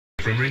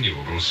from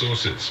renewable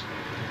sources.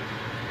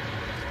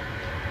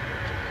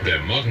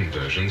 Their modern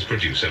versions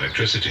produce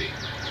electricity.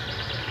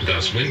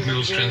 Thus,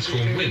 windmills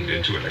transform wind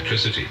into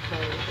electricity.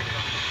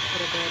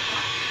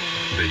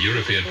 The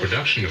European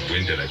production of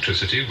wind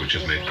electricity, which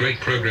has made great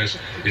progress,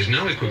 is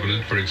now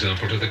equivalent, for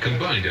example, to the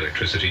combined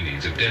electricity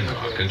needs of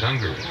Denmark and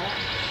Hungary.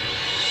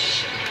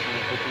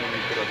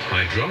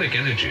 Hydraulic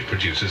energy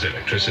produces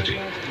electricity.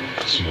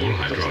 Small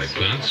hydraulic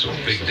plants or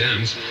big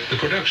dams, the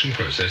production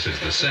process is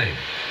the same.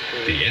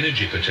 The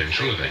energy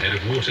potential of a head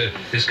of water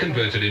is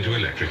converted into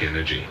electric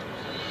energy.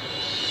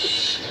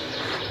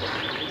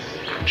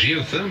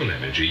 Geothermal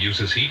energy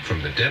uses heat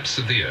from the depths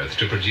of the earth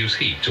to produce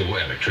heat or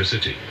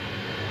electricity.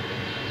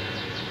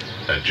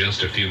 At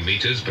just a few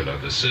meters below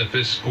the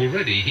surface,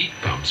 already heat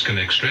pumps can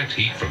extract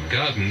heat from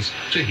gardens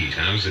to heat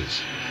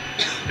houses.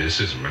 This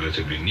is a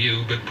relatively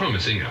new but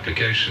promising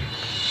application.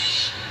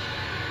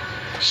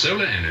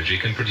 Solar energy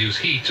can produce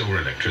heat or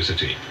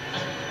electricity.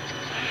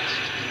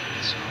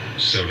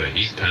 Solar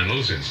heat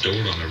panels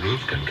installed on a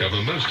roof can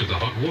cover most of the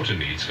hot water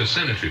needs for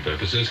sanitary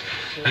purposes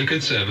and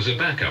can serve as a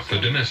backup for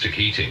domestic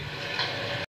heating.